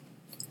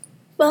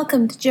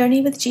Welcome to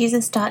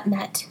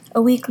JourneyWithJesus.net,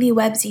 a weekly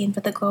webzine for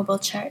the global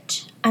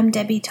church. I'm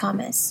Debbie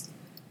Thomas.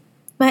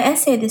 My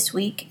essay this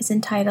week is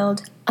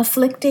entitled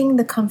Afflicting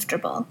the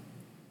Comfortable.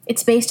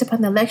 It's based upon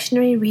the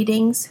lectionary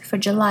readings for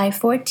July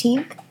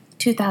 14th,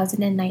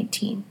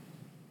 2019.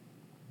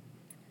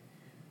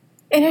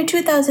 In her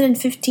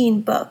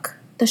 2015 book,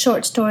 The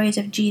Short Stories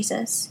of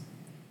Jesus,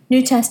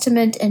 New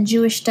Testament and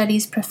Jewish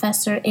Studies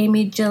professor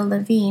Amy Jill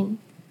Levine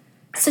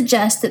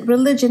suggests that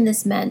religion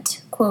is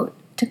meant, quote,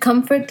 to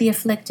comfort the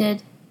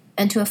afflicted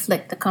and to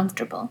afflict the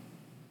comfortable.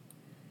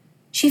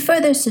 She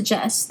further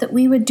suggests that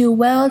we would do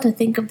well to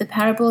think of the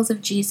parables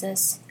of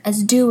Jesus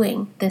as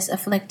doing this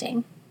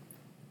afflicting.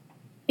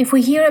 If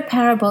we hear a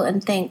parable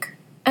and think,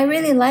 I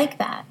really like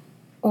that,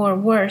 or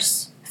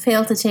worse,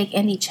 fail to take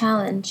any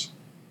challenge,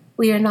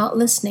 we are not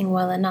listening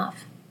well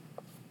enough.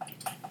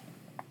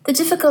 The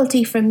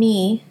difficulty for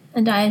me,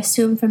 and I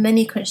assume for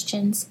many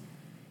Christians,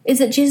 is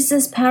that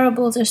Jesus'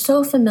 parables are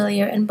so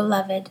familiar and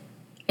beloved,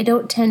 I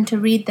don't tend to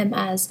read them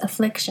as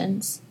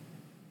afflictions.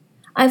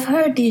 I've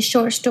heard these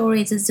short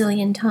stories a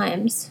zillion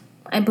times.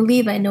 I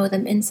believe I know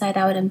them inside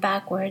out and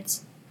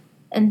backwards,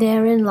 and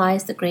therein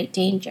lies the great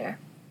danger.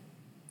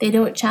 They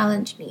don't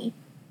challenge me.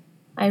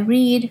 I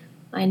read,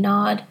 I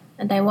nod,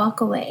 and I walk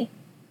away,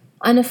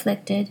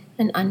 unafflicted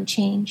and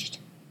unchanged.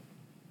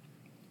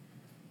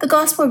 The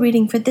Gospel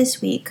reading for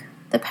this week,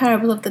 the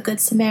parable of the Good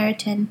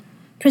Samaritan,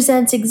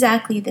 presents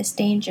exactly this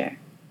danger.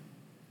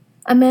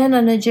 A man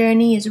on a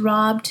journey is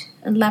robbed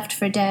and left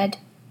for dead.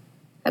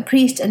 A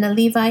priest and a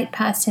Levite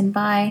pass him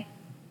by,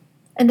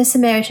 and a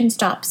Samaritan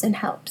stops and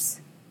helps.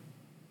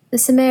 The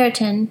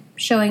Samaritan,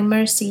 showing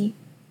mercy,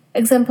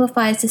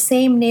 exemplifies the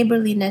same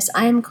neighborliness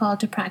I am called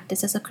to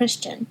practice as a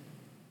Christian.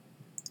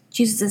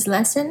 Jesus'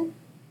 lesson?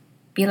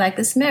 Be like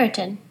the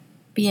Samaritan.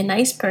 Be a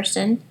nice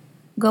person.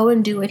 Go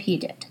and do what he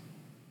did.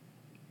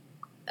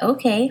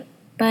 Okay,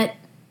 but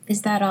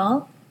is that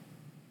all?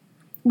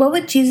 What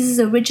would Jesus'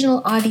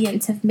 original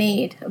audience have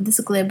made of this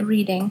glib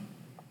reading?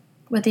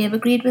 Would they have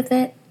agreed with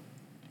it?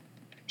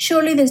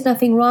 Surely there's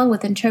nothing wrong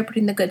with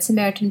interpreting the Good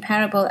Samaritan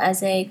parable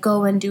as a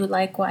go and do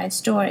likewise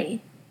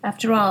story.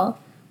 After all,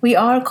 we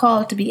are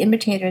called to be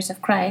imitators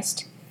of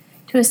Christ,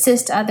 to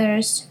assist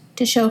others,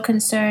 to show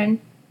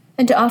concern,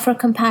 and to offer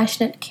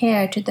compassionate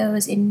care to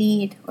those in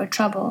need or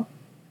trouble.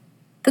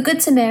 The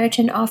Good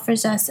Samaritan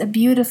offers us a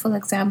beautiful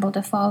example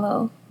to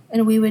follow,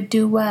 and we would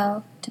do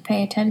well to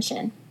pay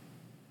attention.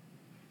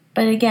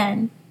 But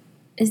again,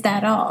 is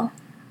that all?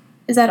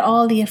 Is that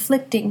all the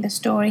afflicting the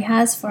story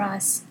has for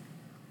us?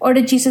 Or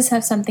did Jesus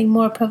have something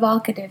more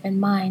provocative in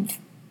mind?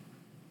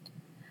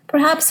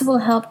 Perhaps it will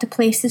help to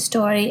place the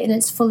story in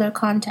its fuller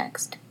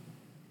context.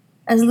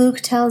 As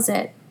Luke tells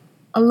it,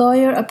 a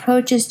lawyer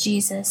approaches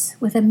Jesus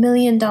with $1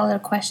 million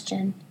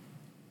question.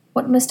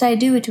 What must I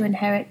do to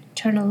inherit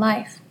eternal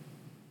life?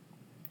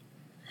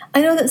 I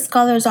know that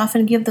scholars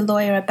often give the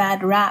lawyer a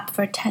bad rap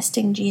for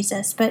testing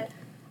Jesus, but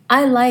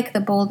I like the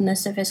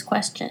boldness of his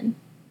question.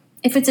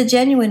 If it's a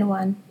genuine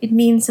one, it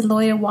means the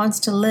lawyer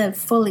wants to live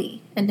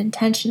fully and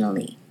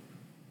intentionally.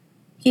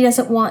 He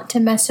doesn't want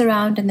to mess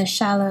around in the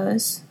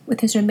shallows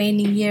with his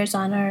remaining years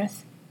on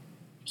earth.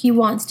 He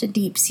wants to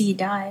deep-sea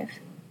dive.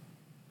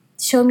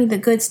 Show me the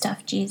good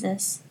stuff,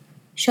 Jesus.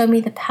 Show me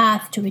the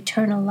path to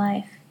eternal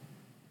life.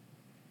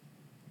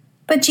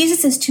 But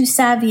Jesus is too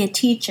savvy a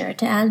teacher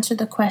to answer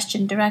the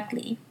question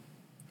directly,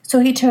 so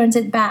he turns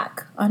it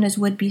back on his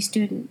would-be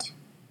student.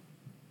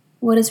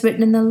 What is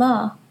written in the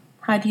law?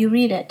 How do you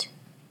read it?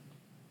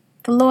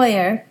 The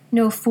lawyer,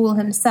 no fool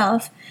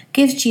himself,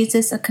 gives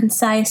Jesus a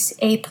concise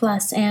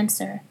A-plus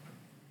answer.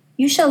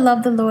 You shall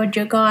love the Lord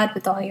your God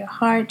with all your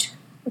heart,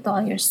 with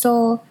all your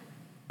soul,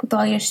 with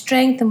all your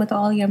strength, and with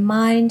all your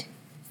mind,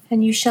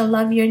 and you shall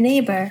love your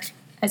neighbor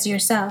as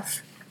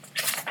yourself.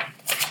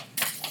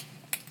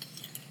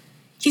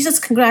 Jesus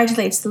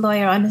congratulates the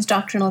lawyer on his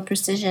doctrinal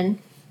precision.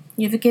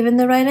 You've given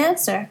the right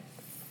answer,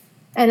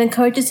 and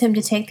encourages him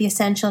to take the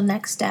essential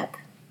next step.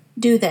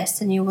 Do this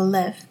and you will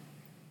live.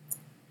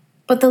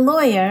 But the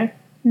lawyer,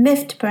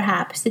 miffed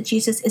perhaps that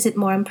Jesus isn't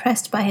more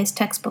impressed by his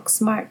textbook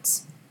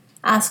smarts,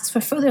 asks for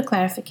further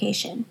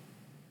clarification.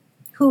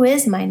 Who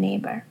is my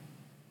neighbor?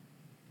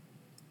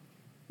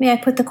 May I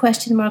put the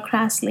question more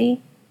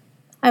crassly?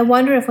 I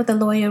wonder if what the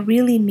lawyer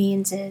really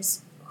means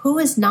is, who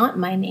is not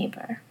my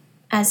neighbor?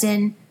 As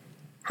in,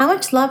 how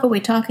much love are we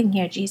talking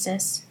here,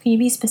 Jesus? Can you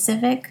be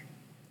specific?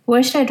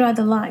 Where should I draw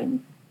the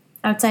line?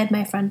 Outside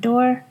my front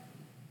door?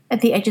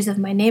 At the edges of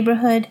my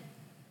neighborhood?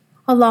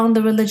 Along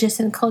the religious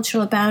and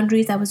cultural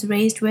boundaries I was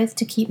raised with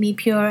to keep me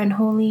pure and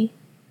holy?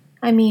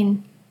 I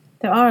mean,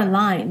 there are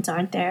lines,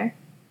 aren't there?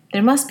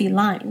 There must be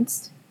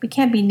lines. We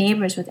can't be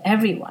neighbors with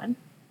everyone.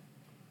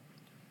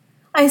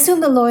 I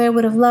assume the lawyer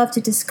would have loved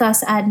to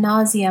discuss ad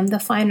nauseum the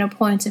finer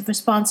points of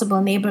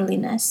responsible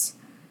neighborliness.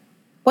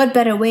 What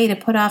better way to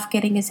put off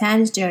getting his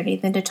hands dirty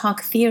than to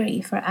talk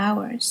theory for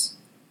hours?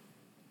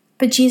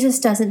 But Jesus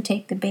doesn't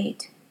take the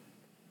bait.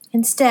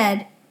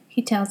 Instead,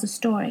 he tells a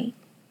story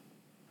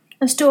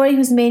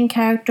whose main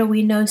character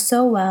we know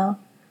so well,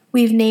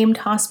 We've named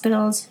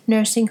hospitals,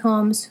 nursing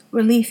homes,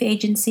 relief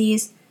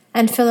agencies,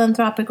 and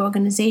philanthropic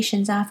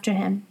organizations after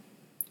him.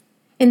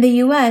 In the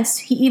US,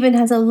 he even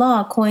has a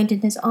law coined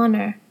in his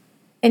honor.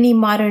 Any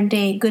modern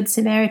day Good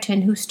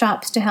Samaritan who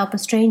stops to help a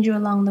stranger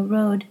along the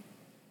road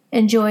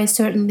enjoys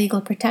certain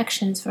legal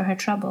protections for her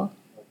trouble.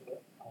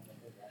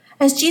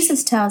 As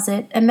Jesus tells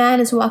it, a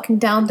man is walking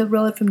down the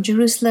road from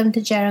Jerusalem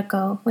to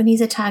Jericho when he's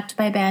attacked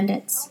by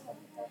bandits.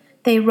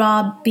 They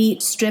rob,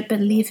 beat, strip,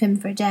 and leave him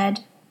for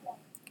dead.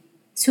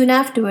 Soon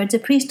afterwards, a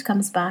priest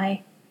comes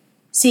by.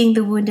 Seeing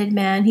the wounded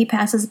man, he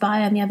passes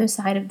by on the other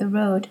side of the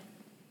road.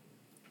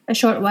 A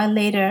short while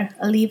later,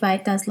 a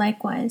Levite does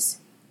likewise.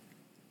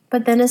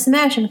 But then a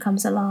Samaritan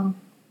comes along.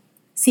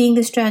 Seeing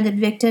the stranded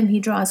victim, he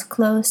draws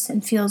close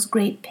and feels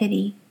great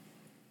pity.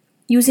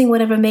 Using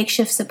whatever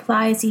makeshift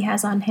supplies he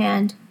has on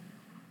hand,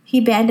 he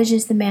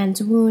bandages the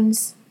man's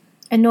wounds,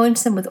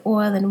 anoints them with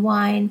oil and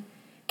wine,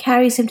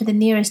 carries him to the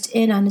nearest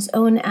inn on his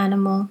own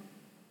animal,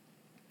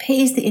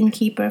 pays the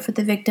innkeeper for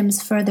the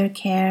victim's further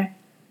care,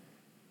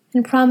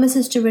 and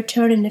promises to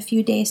return in a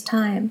few days'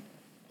 time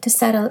to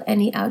settle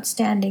any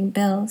outstanding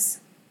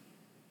bills.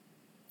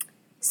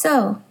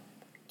 So,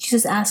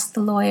 Jesus asked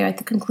the lawyer at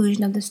the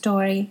conclusion of the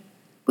story,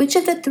 which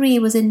of the three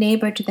was a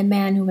neighbor to the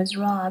man who was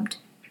robbed?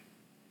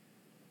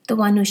 The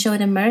one who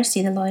showed him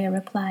mercy, the lawyer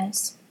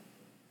replies.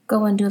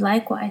 Go and do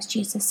likewise,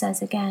 Jesus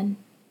says again.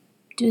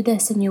 Do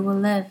this and you will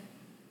live.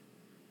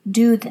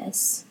 Do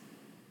this.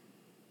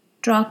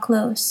 Draw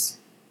close,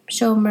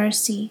 show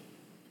mercy,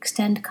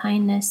 extend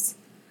kindness,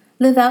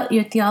 live out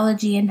your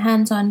theology and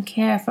hands-on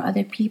care for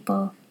other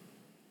people.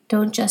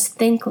 Don't just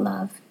think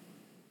love,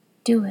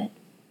 do it.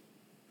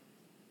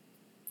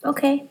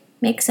 Okay,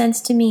 makes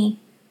sense to me.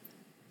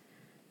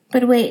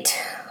 But wait,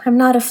 I'm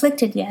not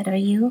afflicted yet, are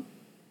you?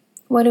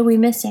 What are we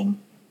missing?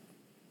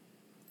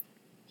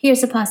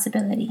 Here's a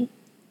possibility.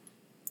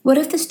 What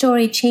if the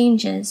story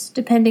changes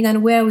depending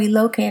on where we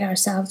locate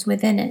ourselves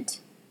within it?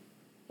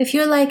 If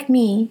you're like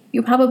me,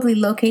 you probably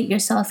locate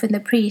yourself in the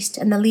priest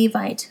and the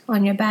Levite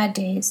on your bad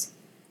days,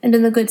 and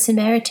in the Good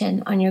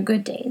Samaritan on your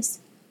good days.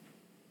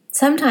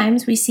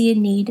 Sometimes we see a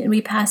need and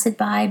we pass it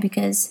by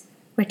because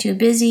we're too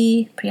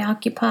busy,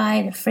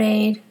 preoccupied,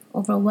 afraid,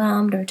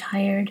 overwhelmed, or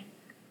tired.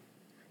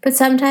 But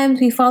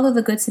sometimes we follow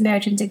the Good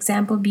Samaritan's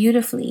example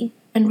beautifully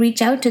and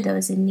reach out to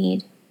those in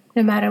need,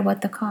 no matter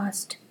what the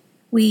cost.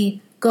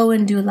 We go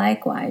and do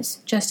likewise,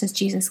 just as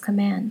Jesus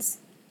commands.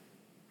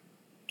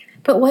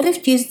 But what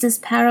if Jesus'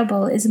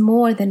 parable is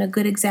more than a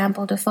good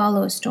example to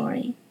follow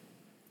story?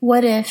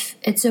 What if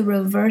it's a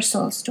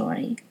reversal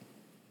story?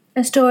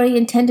 A story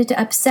intended to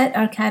upset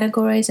our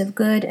categories of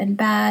good and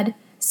bad,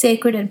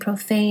 sacred and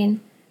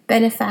profane,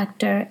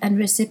 benefactor and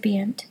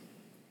recipient.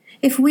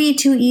 If we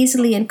too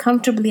easily and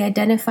comfortably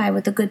identify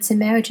with the Good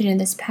Samaritan in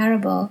this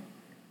parable,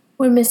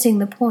 we're missing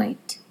the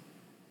point.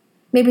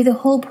 Maybe the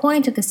whole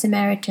point of the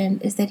Samaritan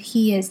is that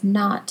he is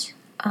not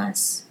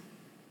us.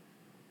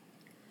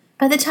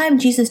 By the time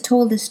Jesus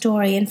told this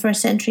story in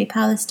first century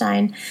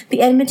Palestine,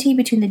 the enmity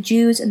between the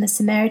Jews and the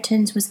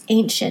Samaritans was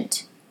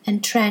ancient,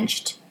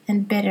 entrenched,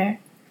 and bitter.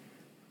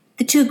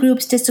 The two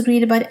groups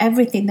disagreed about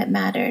everything that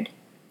mattered: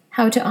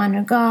 how to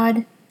honor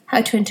God,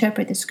 how to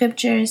interpret the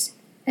scriptures,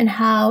 and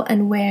how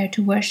and where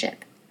to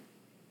worship.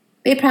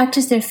 They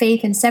practiced their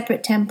faith in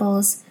separate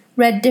temples,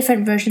 read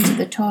different versions of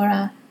the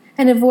Torah,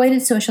 and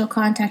avoided social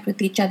contact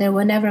with each other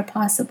whenever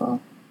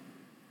possible.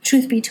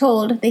 Truth be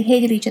told, they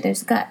hated each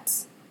other's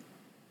guts.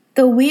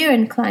 Though we're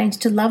inclined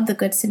to love the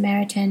Good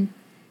Samaritan,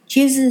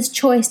 Jesus'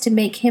 choice to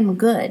make him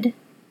good,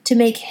 to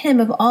make him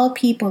of all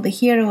people the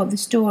hero of the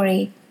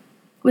story,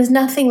 was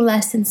nothing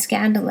less than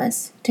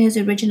scandalous to his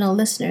original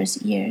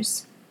listeners'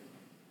 ears.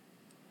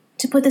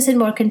 To put this in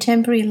more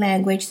contemporary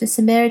language, the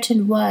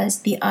Samaritan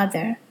was the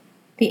other,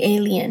 the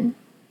alien,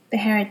 the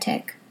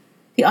heretic,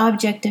 the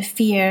object of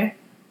fear,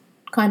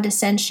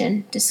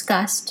 condescension,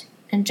 disgust,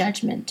 and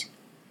judgment.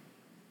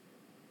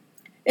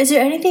 Is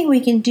there anything we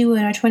can do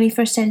in our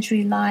 21st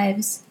century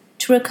lives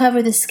to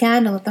recover the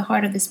scandal at the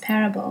heart of this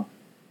parable?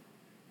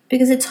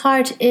 Because its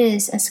heart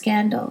is a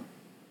scandal.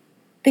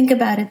 Think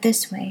about it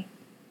this way.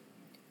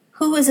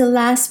 Who was the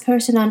last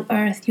person on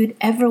earth you'd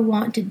ever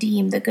want to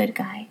deem the good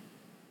guy?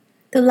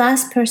 The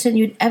last person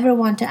you'd ever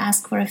want to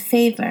ask for a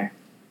favor,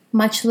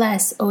 much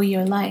less owe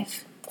your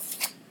life?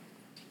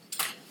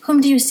 Whom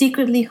do you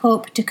secretly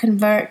hope to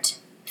convert,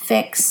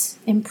 fix,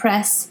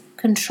 impress,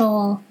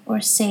 control,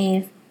 or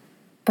save,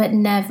 but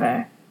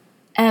never,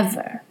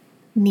 ever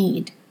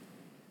need?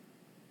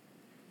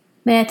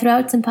 May I throw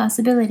out some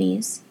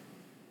possibilities?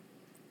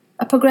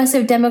 A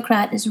progressive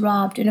Democrat is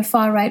robbed and a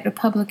far-right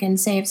Republican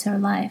saves her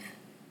life.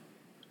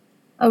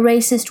 A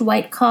racist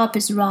white cop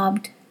is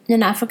robbed and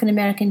an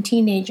African-American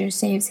teenager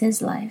saves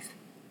his life.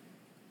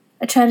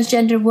 A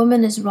transgender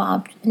woman is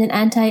robbed and an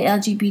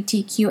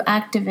anti-LGBTQ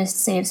activist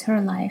saves her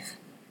life.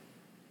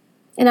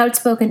 An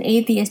outspoken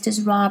atheist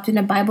is robbed and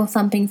a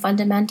Bible-thumping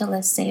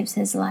fundamentalist saves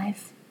his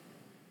life.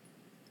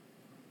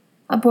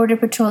 A Border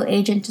Patrol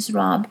agent is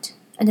robbed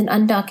and an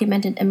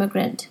undocumented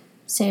immigrant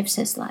saves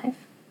his life.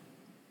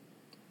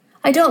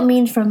 I don't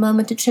mean for a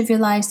moment to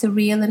trivialize the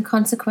real and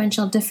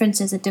consequential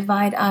differences that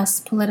divide us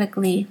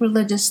politically,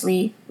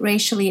 religiously,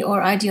 racially,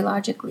 or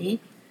ideologically.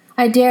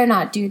 I dare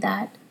not do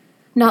that,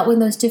 not when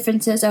those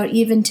differences are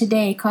even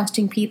today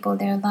costing people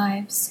their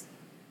lives.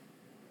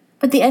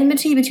 But the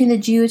enmity between the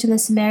Jews and the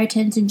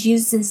Samaritans in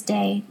Jesus'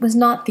 day was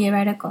not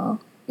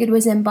theoretical, it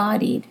was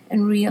embodied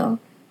and real.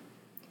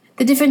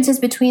 The differences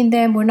between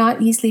them were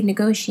not easily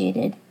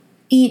negotiated.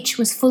 Each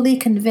was fully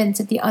convinced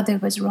that the other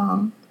was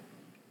wrong.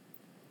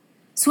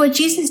 So what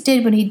Jesus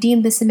did when he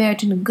deemed the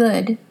Samaritan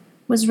good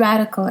was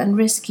radical and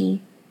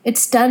risky. It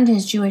stunned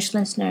his Jewish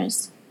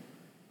listeners.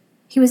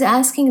 He was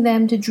asking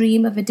them to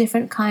dream of a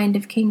different kind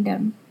of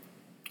kingdom.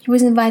 He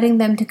was inviting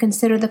them to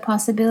consider the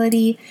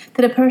possibility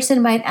that a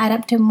person might add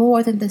up to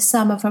more than the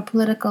sum of her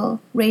political,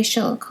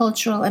 racial,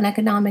 cultural, and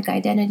economic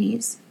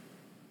identities.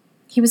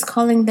 He was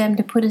calling them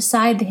to put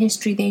aside the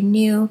history they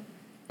knew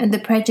and the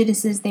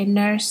prejudices they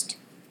nursed.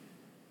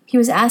 He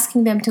was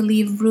asking them to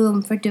leave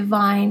room for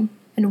divine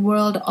and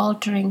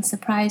world-altering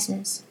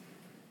surprises.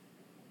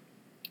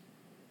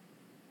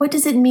 What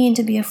does it mean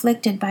to be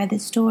afflicted by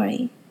this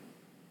story?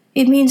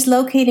 It means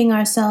locating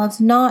ourselves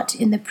not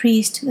in the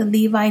priest, the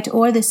Levite,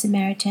 or the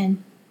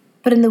Samaritan,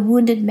 but in the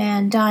wounded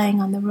man dying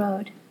on the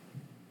road.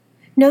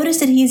 Notice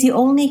that he is the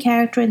only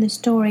character in the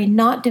story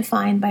not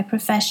defined by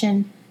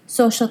profession,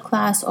 social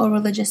class, or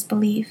religious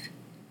belief.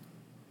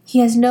 He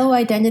has no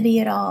identity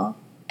at all,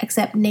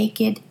 except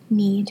naked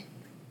need.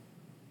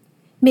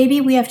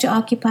 Maybe we have to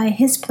occupy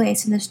his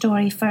place in the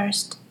story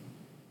first.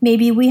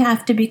 Maybe we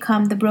have to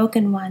become the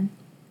broken one,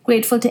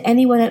 grateful to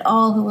anyone at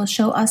all who will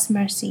show us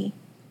mercy,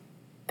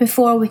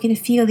 before we can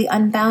feel the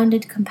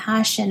unbounded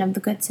compassion of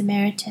the Good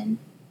Samaritan.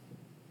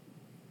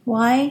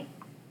 Why?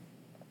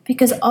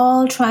 Because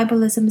all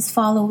tribalisms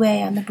fall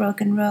away on the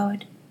broken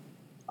road.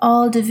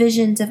 All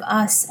divisions of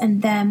us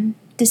and them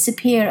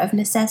disappear of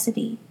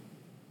necessity.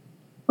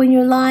 When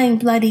you're lying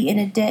bloody in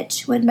a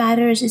ditch, what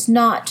matters is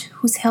not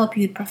whose help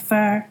you'd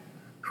prefer,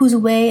 whose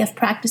way of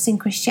practicing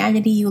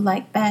Christianity you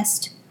like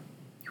best,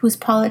 whose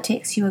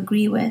politics you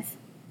agree with.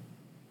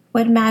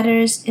 What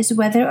matters is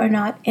whether or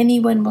not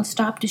anyone will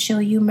stop to show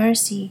you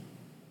mercy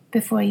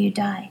before you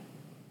die.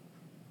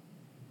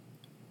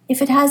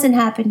 If it hasn't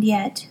happened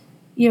yet,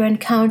 your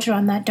encounter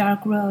on that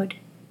dark road,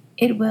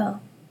 it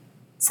will.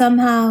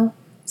 Somehow,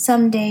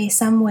 someday,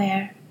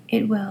 somewhere,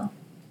 it will.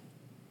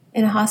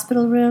 In a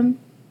hospital room,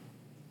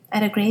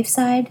 at a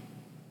graveside,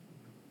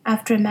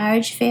 after a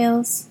marriage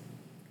fails,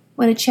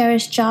 when a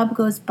cherished job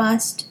goes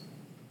bust,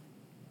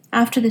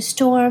 after the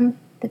storm,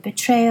 the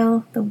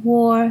betrayal, the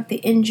war, the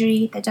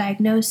injury, the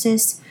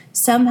diagnosis,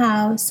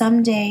 somehow,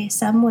 someday,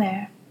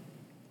 somewhere,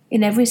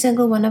 in every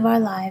single one of our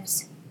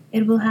lives,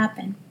 it will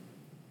happen.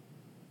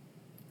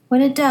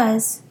 When it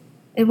does,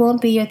 it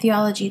won't be your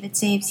theology that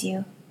saves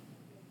you.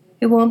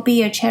 It won't be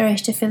your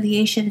cherished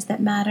affiliations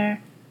that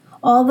matter.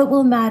 All that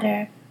will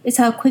matter is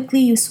how quickly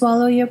you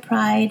swallow your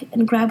pride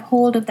and grab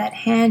hold of that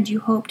hand you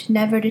hoped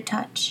never to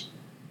touch.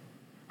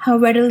 How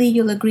readily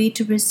you'll agree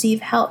to receive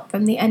help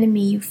from the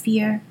enemy you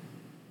fear.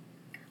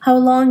 How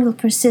long you'll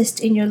persist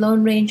in your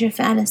Lone Ranger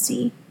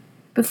fantasy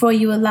before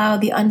you allow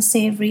the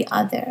unsavory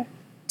other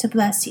to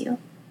bless you.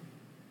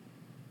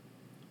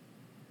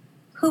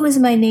 Who is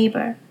my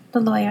neighbor?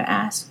 The lawyer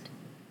asked.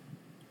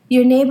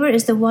 Your neighbor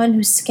is the one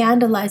who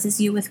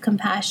scandalizes you with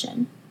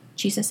compassion,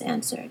 Jesus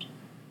answered.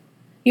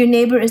 Your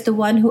neighbor is the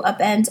one who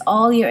upends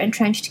all your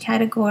entrenched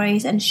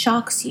categories and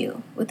shocks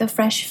you with the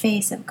fresh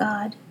face of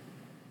God.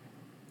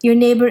 Your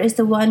neighbor is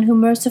the one who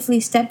mercifully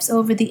steps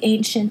over the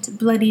ancient,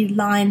 bloodied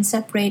line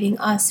separating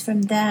us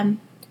from them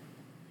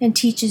and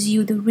teaches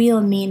you the real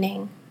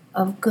meaning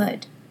of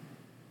good.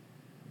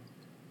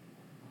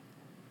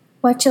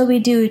 What shall we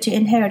do to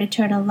inherit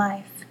eternal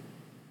life?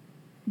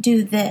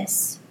 Do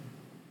this.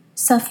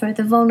 Suffer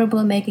the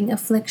vulnerable making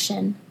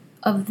affliction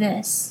of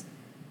this.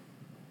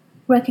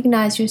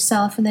 Recognize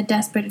yourself in the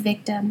desperate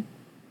victim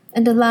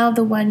and allow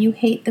the one you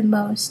hate the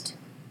most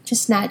to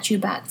snatch you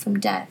back from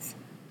death.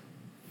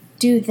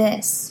 Do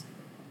this,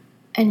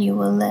 and you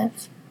will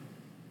live.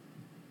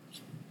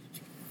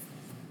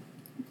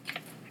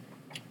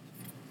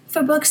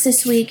 For books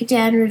this week,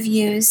 Dan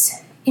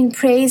reviews In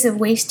Praise of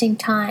Wasting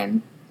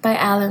Time by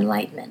Alan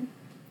Lightman.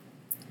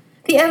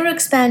 The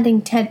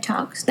ever-expanding TED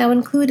Talks now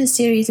include a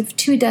series of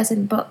 24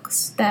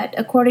 books that,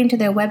 according to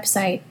their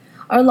website,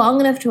 are long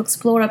enough to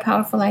explore a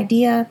powerful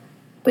idea,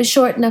 but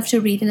short enough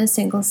to read in a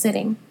single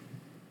sitting.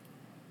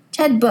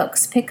 TED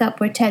Books pick up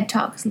where TED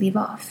Talks leave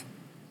off.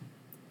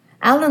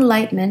 Alan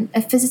Lightman,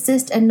 a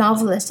physicist and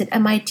novelist at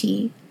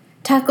MIT,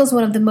 tackles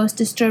one of the most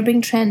disturbing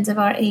trends of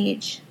our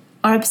age,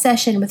 our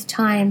obsession with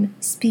time,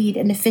 speed,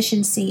 and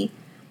efficiency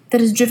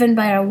that is driven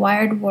by our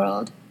wired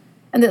world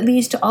and that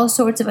leads to all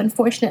sorts of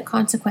unfortunate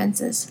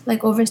consequences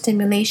like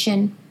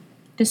overstimulation,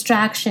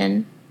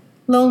 distraction,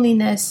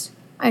 loneliness,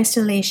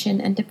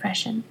 isolation, and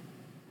depression.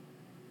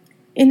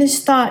 In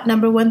his thought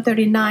number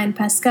 139,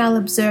 Pascal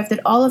observed that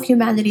all of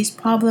humanity's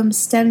problems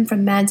stem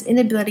from man's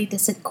inability to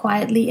sit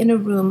quietly in a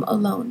room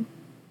alone.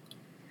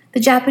 The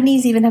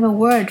Japanese even have a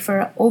word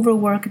for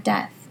overwork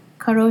death,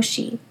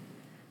 karoshi,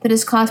 that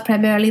is caused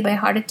primarily by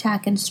heart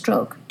attack and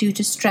stroke due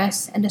to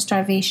stress and a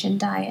starvation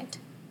diet.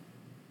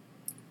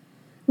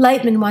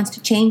 Lightman wants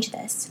to change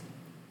this.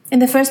 In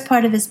the first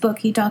part of his book,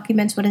 he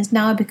documents what has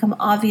now become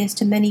obvious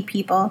to many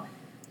people,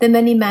 the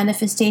many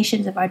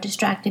manifestations of our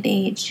distracted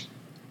age.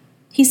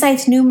 He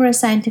cites numerous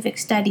scientific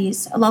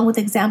studies, along with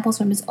examples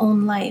from his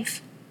own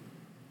life,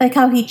 like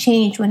how he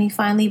changed when he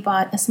finally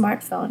bought a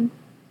smartphone.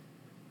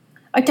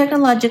 Our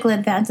technological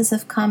advances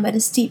have come at a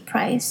steep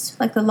price,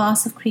 like the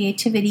loss of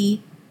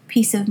creativity,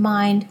 peace of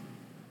mind,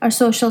 our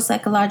social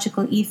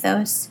psychological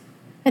ethos,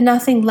 and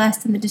nothing less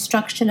than the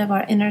destruction of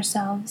our inner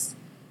selves.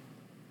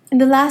 In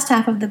the last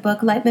half of the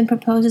book, Lightman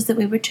proposes that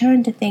we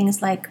return to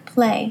things like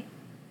play,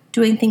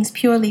 doing things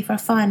purely for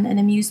fun and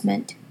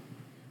amusement,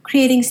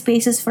 creating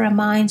spaces for our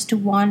minds to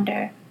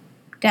wander,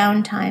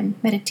 downtime,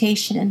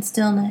 meditation, and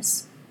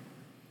stillness.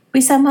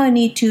 We somehow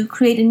need to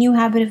create a new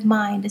habit of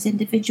mind as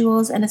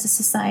individuals and as a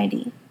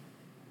society.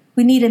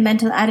 We need a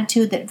mental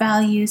attitude that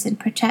values and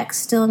protects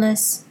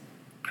stillness,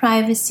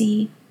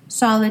 privacy,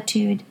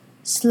 solitude,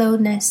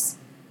 slowness,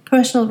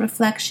 personal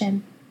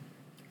reflection,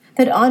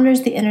 that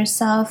honors the inner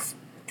self,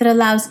 that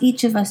allows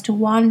each of us to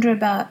wander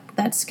about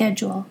that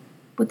schedule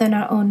within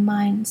our own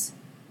minds.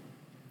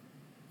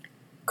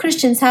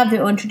 Christians have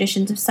their own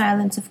traditions of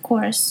silence, of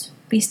course.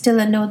 Be still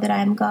and know that I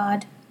am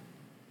God.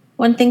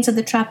 One thinks of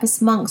the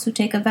Trappist monks who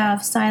take a vow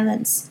of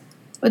silence,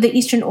 or the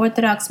Eastern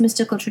Orthodox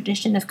mystical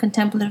tradition of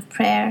contemplative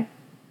prayer.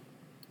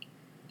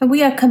 And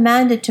we are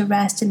commanded to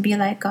rest and be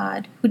like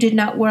God, who did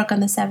not work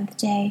on the seventh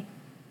day.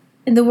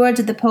 In the words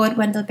of the poet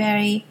Wendell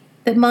Berry,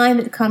 that mind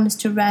that comes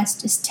to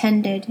rest is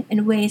tended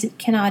in ways it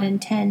cannot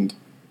intend,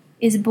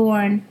 is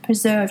born,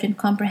 preserved, and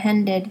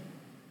comprehended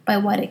by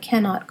what it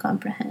cannot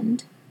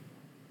comprehend.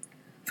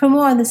 For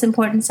more on this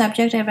important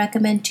subject, I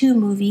recommend two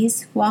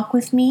movies, Walk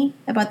With Me,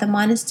 about the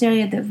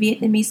monastery of the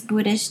Vietnamese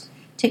Buddhist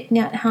Thich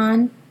Nhat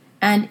Hanh,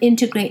 and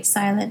Integrate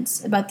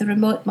Silence, about the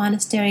remote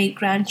monastery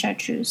Grand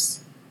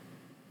Chartreuse.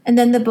 And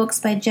then the books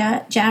by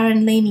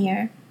Jaron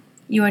Lanier,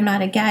 You Are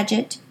Not a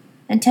Gadget,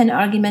 and 10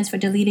 Arguments for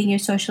Deleting Your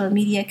Social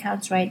Media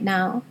Accounts Right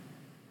Now.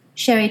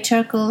 Sherry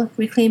Turkle,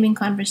 Reclaiming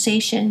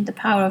Conversation, The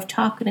Power of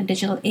Talk in a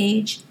Digital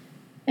Age,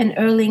 and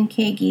Erling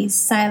Kagi's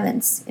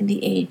Silence in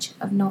the Age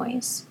of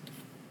Noise.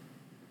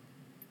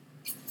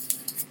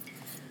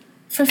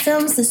 For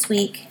films this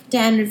week,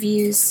 Dan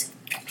reviews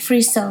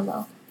Free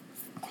Solo.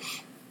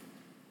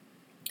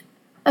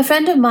 A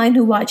friend of mine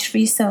who watched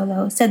Free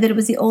Solo said that it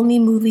was the only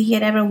movie he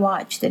had ever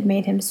watched that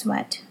made him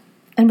sweat,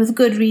 and with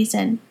good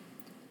reason.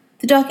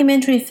 The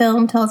documentary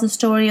film tells the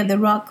story of the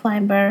rock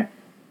climber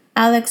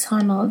Alex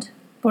Honnold,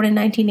 born in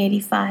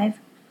 1985,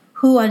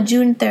 who on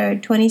June 3,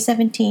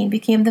 2017,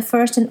 became the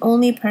first and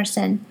only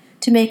person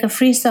to make a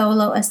free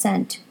solo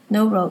ascent,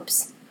 no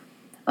ropes,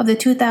 of the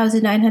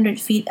 2,900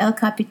 feet El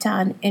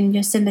Capitan in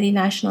Yosemite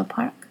National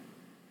Park.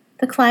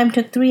 The climb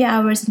took 3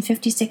 hours and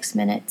 56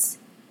 minutes.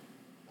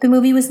 The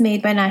movie was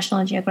made by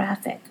National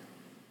Geographic.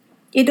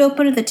 It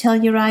opened at the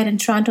Telluride and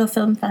Toronto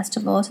Film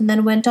Festivals and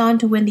then went on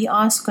to win the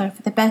Oscar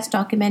for the Best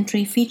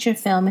Documentary Feature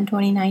Film in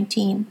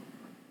 2019.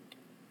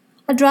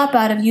 A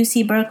dropout of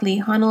UC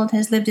Berkeley, Honnold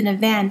has lived in a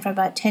van for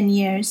about 10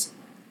 years,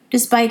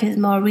 despite his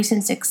more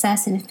recent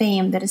success and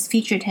fame that has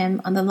featured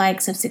him on the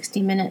likes of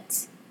 60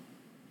 Minutes.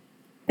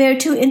 There are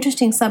two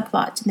interesting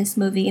subplots in this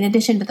movie in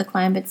addition to the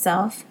climb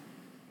itself,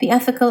 the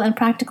ethical and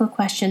practical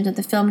questions of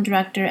the film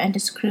director and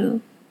his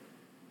crew.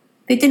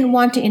 They didn't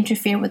want to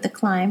interfere with the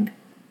climb,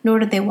 nor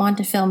did they want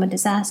to film a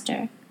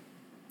disaster.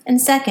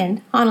 And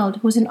second, Honnold,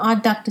 who's an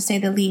odd duck to say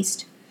the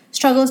least,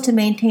 struggles to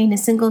maintain a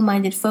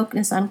single-minded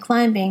focus on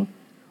climbing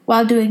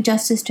while doing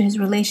justice to his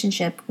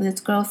relationship with his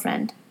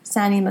girlfriend,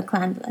 Sandy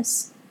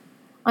McCandless.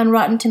 On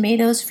Rotten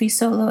Tomatoes, Free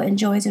Solo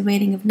enjoys a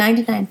rating of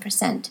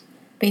 99%,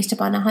 based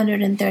upon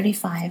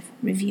 135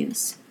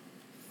 reviews.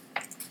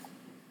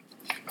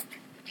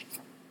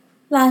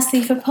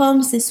 Lastly, for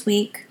poems this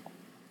week,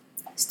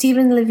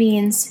 Stephen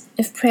Levine's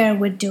If Prayer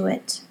Would Do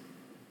It.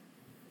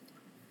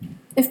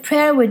 If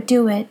prayer would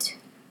do it,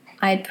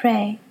 I'd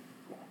pray.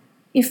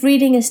 If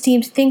reading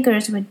esteemed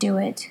thinkers would do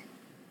it,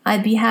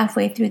 I'd be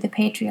halfway through the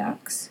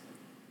patriarchs.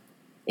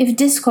 If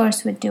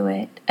discourse would do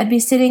it, I'd be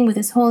sitting with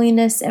His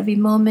Holiness every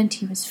moment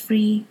he was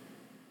free.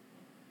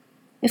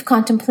 If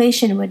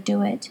contemplation would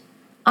do it,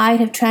 I'd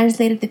have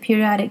translated the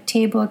periodic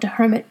table to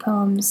hermit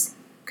poems,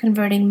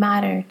 converting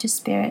matter to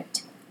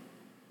spirit.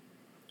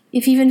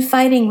 If even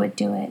fighting would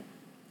do it,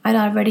 I'd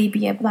already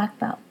be a black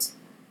belt.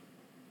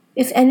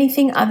 If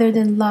anything other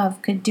than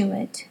love could do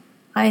it,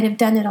 I'd have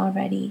done it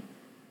already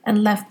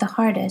and left the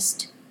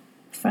hardest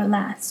for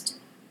last.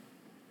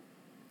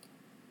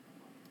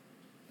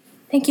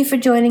 Thank you for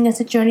joining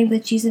us at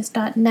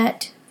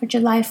JourneyWithJesus.net for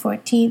July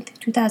 14th,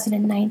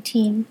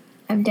 2019.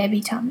 I'm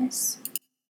Debbie Thomas.